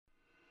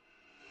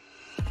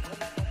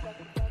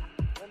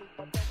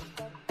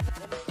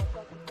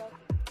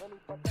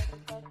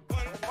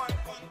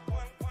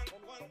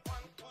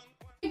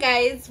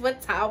Guys,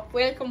 what's up?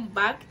 Welcome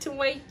back to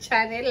my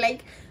channel.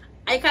 Like,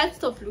 I can't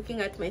stop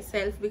looking at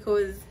myself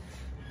because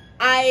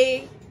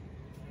I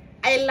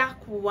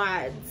lack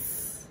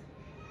words.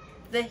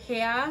 The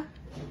hair,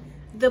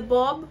 the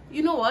bob,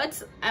 you know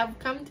what, I've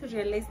come to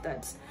realize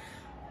that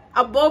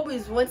a bob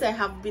is what I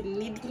have been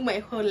needing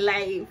my whole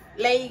life.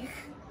 Like,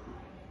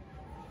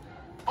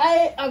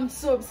 I am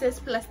so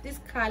obsessed. Plus this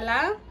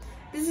color,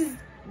 this is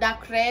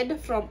dark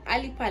red from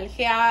Alipearl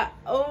hair.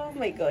 Oh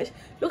my gosh,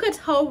 look at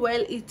how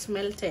well it's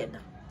melted.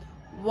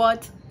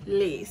 What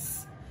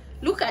lace.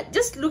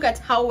 Just look at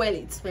how well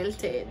it's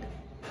melted,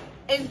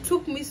 and it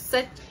took me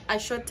such a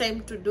short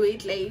time to do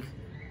it. Like,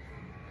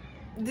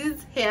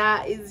 this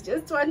hair is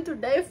just one to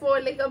die for.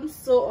 Like, I'm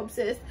so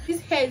obsessed.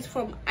 This hair is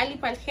from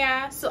Alipearl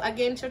hair, so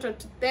again, shout out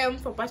to them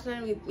for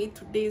partnering with me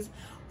today's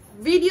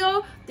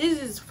video.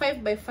 This is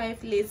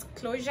 5x5 lace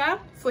closure,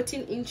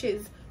 14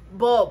 inches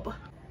bob.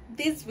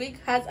 This wig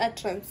has a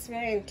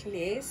transparent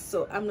lace,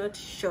 so I'm not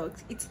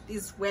shocked. It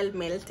is well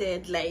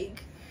melted.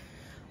 Like,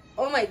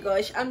 oh my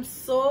gosh, I'm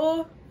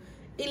so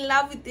in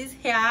love with this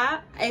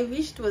hair. I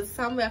wish it was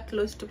somewhere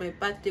close to my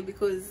birthday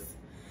because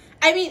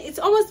I mean, it's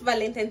almost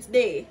Valentine's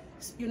Day.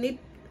 So you need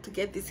to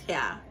get this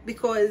hair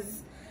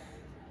because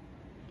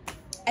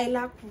I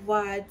lack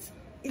words.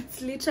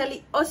 It's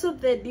literally also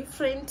the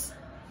different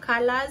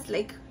colors.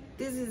 Like,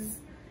 this is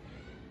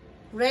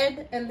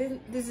red, and then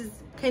this is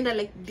kind of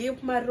like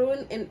deep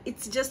maroon, and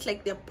it's just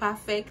like the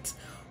perfect.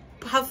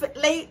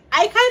 Like,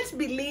 I can't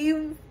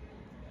believe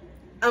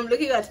I'm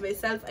looking at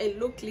myself. I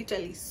look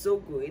literally so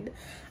good.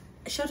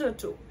 Shout out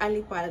to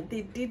Alipearl.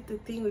 They did the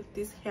thing with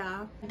this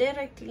hair.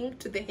 Direct link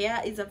to the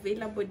hair is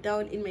available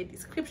down in my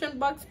description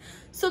box,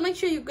 so make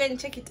sure you go and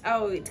check it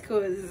out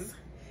because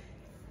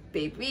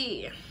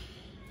baby,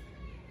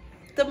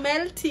 the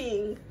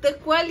melting, the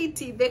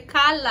quality, the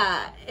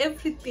color,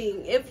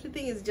 everything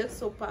is just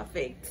so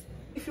perfect.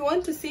 If you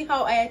want to see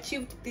how I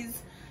achieved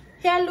this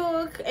hair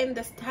look and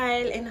the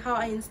style and how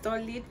I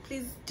installed it,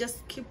 please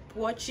just keep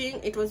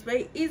watching. It was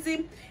very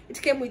easy.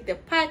 It came with the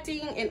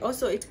parting, and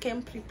also it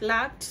came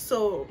pre-plucked,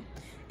 so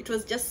it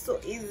was just so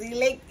easy.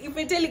 Like, if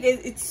I tell you guys,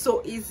 it's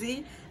so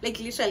easy, like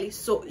literally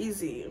so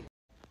easy.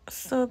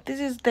 So this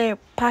is the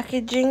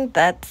packaging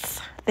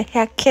that the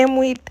hair came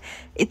with.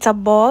 It's a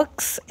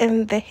box,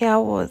 and the hair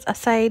was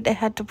aside. I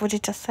had to put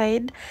it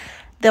aside.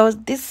 There was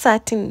this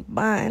satin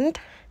band,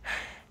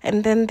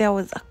 and then there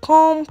was a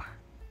comb,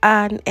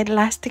 an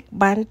elastic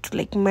band to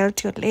like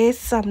melt your lace,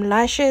 some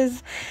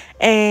lashes,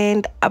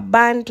 and a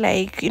band,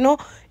 like, you know,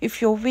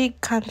 if your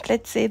wig can't,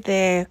 let's say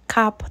the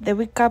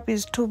wig cap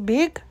is too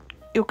big,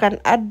 you can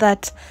add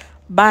that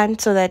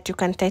band so that you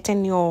can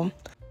tighten your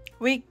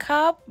wig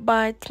cap.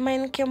 But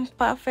mine came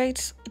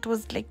perfect. It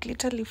was like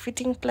literally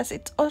fitting, plus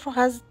it also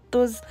has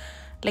those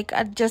like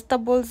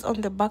adjustables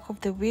on the back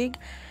of the wig.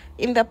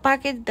 In the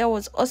package there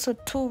was also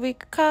 2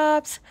 wig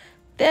caps.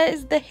 There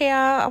is the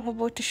hair I'm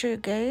about to show you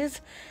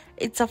guys.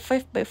 It's a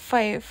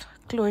 5x5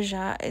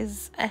 closure,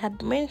 as I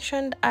had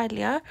mentioned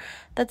earlier.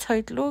 That's how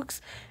it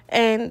looks,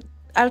 and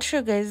I'll show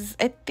you guys.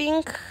 I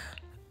think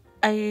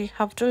I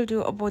have told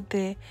you about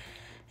the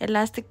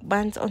elastic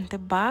bands on the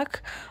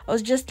back. I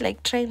was just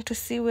like trying to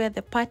see where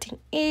the parting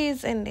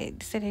is, and I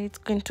decided it's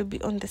going to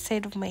be on the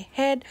side of my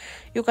head.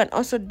 You can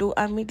also do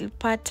a middle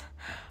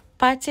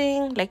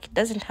parting, like it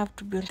doesn't have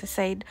to be on the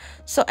side.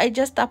 So I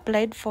just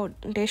applied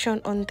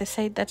foundation on the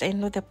side that I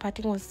know the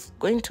parting was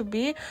going to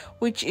be,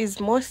 which is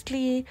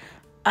mostly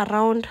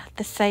around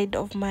the side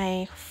of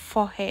my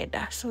forehead.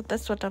 So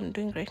that's what I'm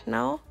doing right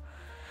now.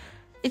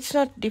 It's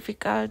not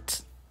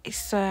difficult.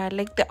 It's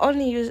like the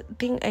only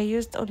thing I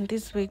used on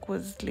this wig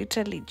was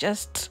literally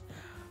just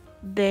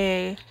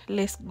the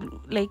lace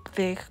glue, like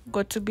the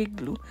got-to-be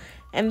glue,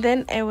 and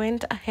then I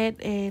went ahead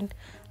and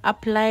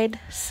applied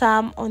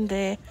some on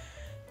the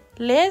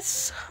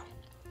lace.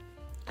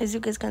 As you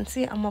guys can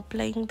see, I'm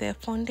applying the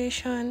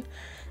foundation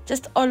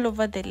just all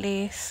over the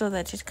lace so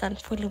that it can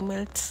fully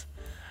melt,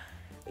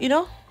 you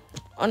know,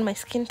 on my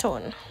skin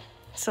tone.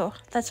 So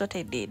that's what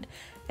I did,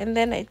 and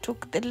then I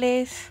took the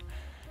lace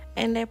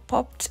and I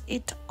popped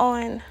it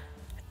on.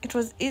 It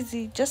was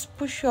easy. Just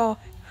push your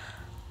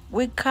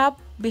wig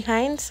cap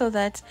behind so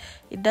that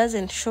it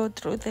doesn't show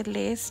through the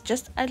lace,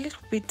 just a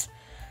little bit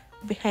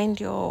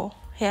behind your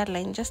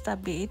hairline, just a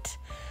bit.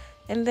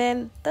 And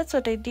then that's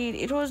what I did.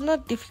 It was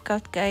not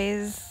difficult,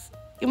 guys.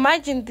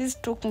 Imagine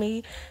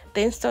the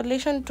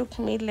installation took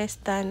me less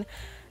than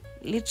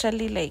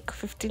literally like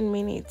 15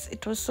 minutes.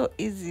 It was so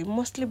easy,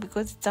 mostly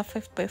because it's a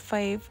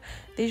 5x5.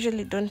 They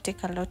usually don't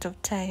take a lot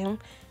of time,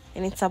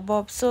 and it's a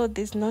bob, so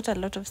there's not a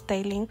lot of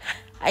styling.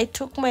 I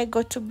took my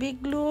got-to-be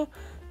glue.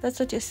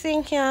 That's what you're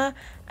seeing here.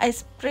 I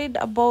sprayed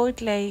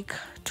about like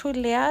 2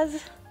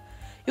 layers.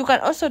 You can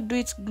also do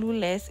it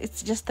glueless.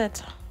 It's just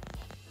that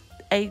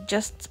I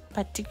just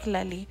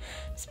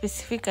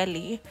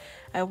specifically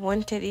I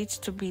wanted it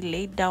to be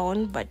laid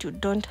down, but you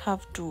don't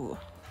have to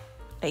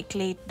like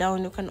lay it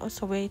down. You can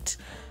also wear it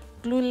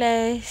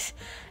glueless.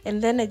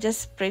 And then I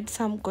just sprayed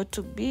some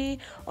got-to-be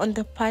on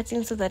the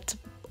parting so that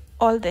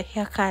all the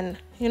hair can,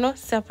 you know,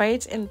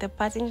 separate and the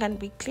parting can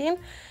be clean.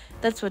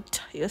 That's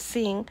what you're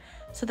seeing,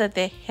 so that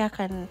the hair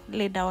can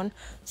lay down.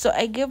 So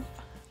I give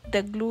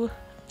the glue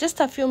just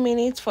a few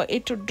minutes for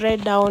it to dry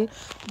down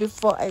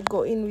before I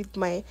go in with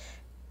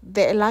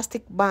the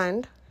elastic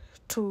band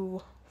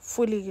to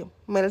fully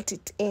melt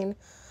it in.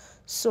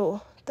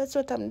 So that's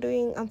what I'm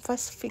doing. I'm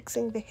first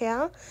fixing the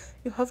hair.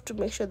 You have to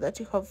make sure that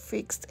you have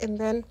fixed, and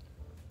then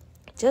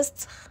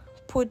just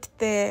put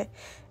the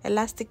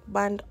elastic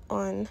band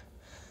on.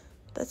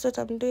 That's what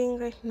I'm doing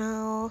right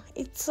now.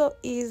 It's so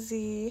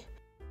easy.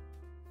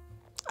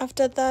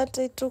 After that,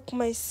 I took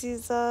my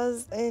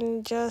scissors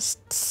and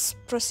just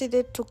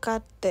proceeded to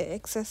cut the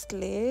excess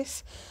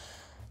lace.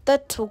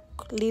 That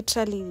took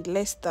literally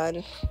less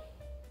than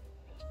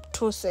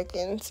 2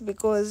 seconds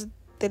because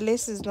the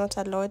lace is not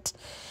a lot.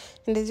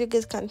 And as you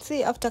guys can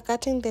see, after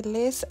cutting the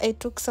lace, I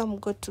took some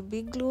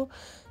go-to-be glue,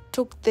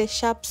 took the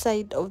sharp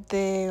side of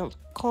the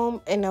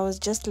comb, and I was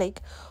just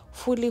like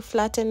fully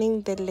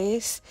flattening the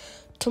lace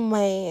to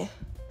my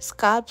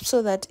scalp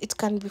so that it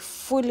can be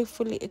fully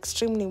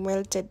extremely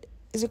melted.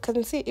 As you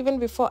can see, even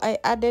before I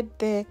added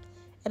the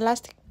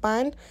elastic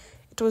band,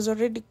 it was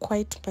already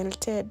quite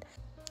melted.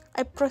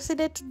 I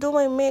proceeded to do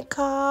my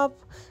makeup,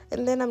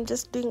 and then I'm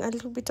just doing a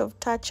little bit of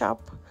touch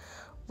up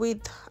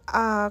with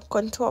a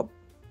contour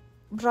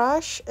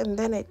brush, and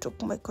then I took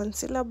my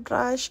concealer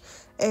brush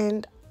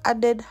and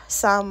added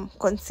some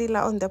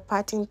concealer on the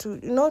parting to,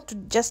 you know, to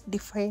just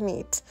define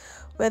it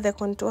where the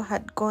contour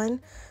had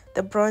gone,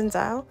 the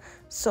bronzer.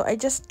 So I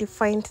just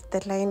defined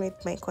the line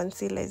with my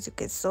concealer, as you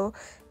guys saw,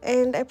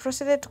 and I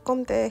proceeded to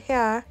comb the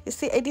hair. You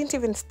see, I didn't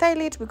even style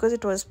it because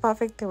it was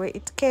perfect the way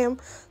it came.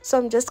 So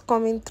I'm just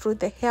combing through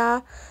the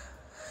hair,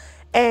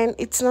 and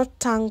it's not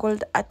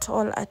tangled at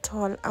all.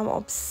 I'm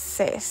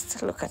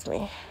obsessed. Look at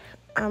me.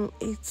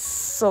 It's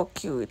so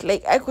cute.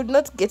 Like, I could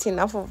not get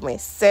enough of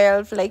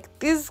myself. Like,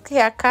 this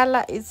hair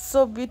color is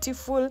so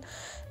beautiful.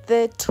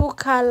 The two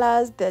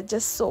colors, they're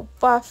just so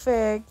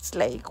perfect.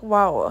 Like,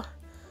 wow,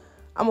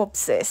 I'm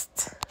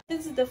obsessed.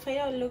 This is the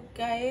final look,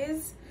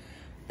 guys.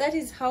 That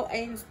is how I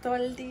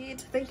installed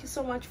it. Thank you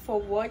so much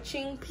for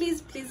watching.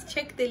 Please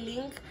check the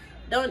link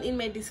down in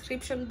my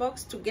description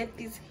box to get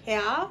this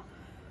hair.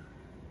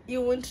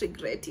 You won't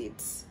regret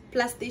it.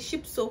 Plus, they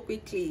ship so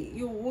quickly.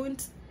 You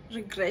won't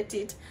regret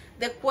it.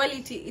 The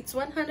quality, it's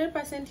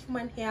 100%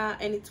 human hair,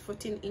 and it's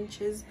 14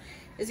 inches.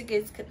 As you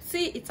guys can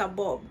see, it's a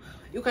bob.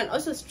 You can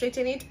also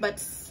straighten it,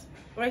 but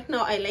right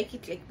now I like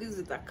it like this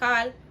with the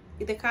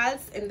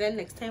curls, and then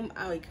next time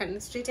I can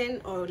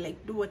straighten or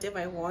like do whatever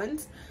I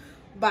want.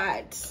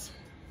 But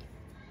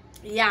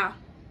yeah,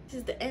 this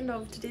is the end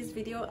of today's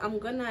video. I'm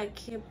gonna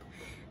keep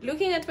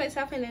looking at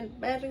myself and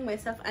admiring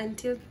myself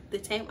until the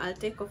time I'll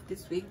take off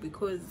this wig,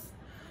 because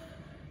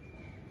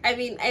I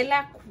mean, I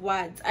lack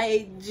words.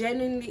 I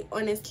genuinely,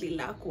 honestly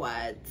lack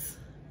words.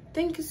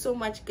 Thank you so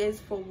much, guys,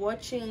 for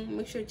watching.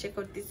 Make sure to check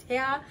out this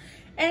hair,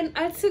 and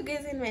I'll see you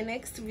guys in my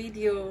next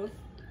video.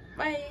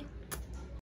 Bye.